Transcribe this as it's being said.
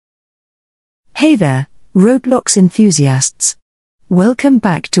Hey there, Roblox enthusiasts. Welcome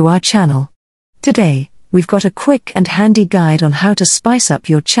back to our channel. Today, we've got a quick and handy guide on how to spice up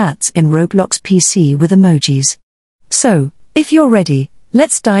your chats in Roblox PC with emojis. So, if you're ready,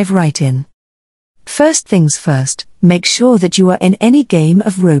 let's dive right in. First things first, make sure that you are in any game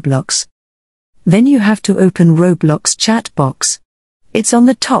of Roblox. Then you have to open Roblox chat box. It's on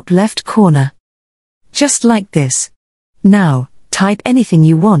the top left corner. Just like this. Now, type anything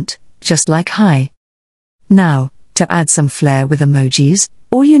you want, just like hi. Now, to add some flair with emojis,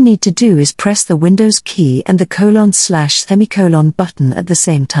 all you need to do is press the Windows key and the :/semicolon button at the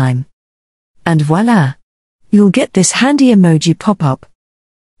same time. And voila! You'll get this handy emoji pop-up.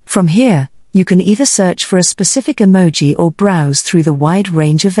 From here, you can either search for a specific emoji or browse through the wide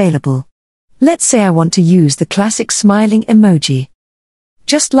range available. Let's say I want to use the classic smiling emoji.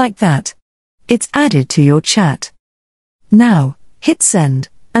 Just like that. It's added to your chat. Now, hit send,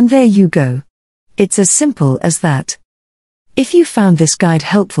 and there you go. It's as simple as that. If you found this guide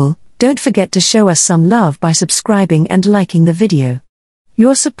helpful, don't forget to show us some love by subscribing and liking the video.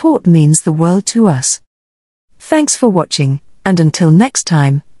 Your support means the world to us. Thanks for watching, and until next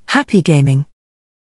time, happy gaming.